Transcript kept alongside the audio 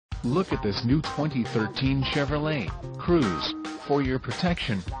Look at this new 2013 Chevrolet Cruze. For your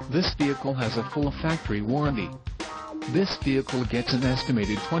protection, this vehicle has a full factory warranty. This vehicle gets an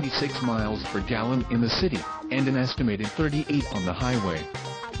estimated 26 miles per gallon in the city, and an estimated 38 on the highway.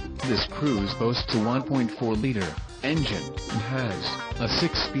 This Cruze boasts a 1.4-liter engine and has a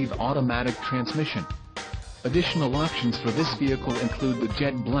 6-speed automatic transmission. Additional options for this vehicle include the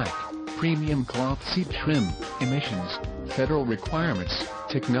jet black, premium cloth seat trim, emissions, federal requirements,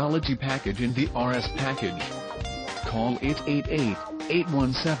 technology package and the RS package. Call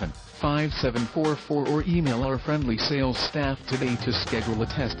 888-817-5744 or email our friendly sales staff today to schedule a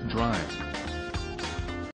test drive.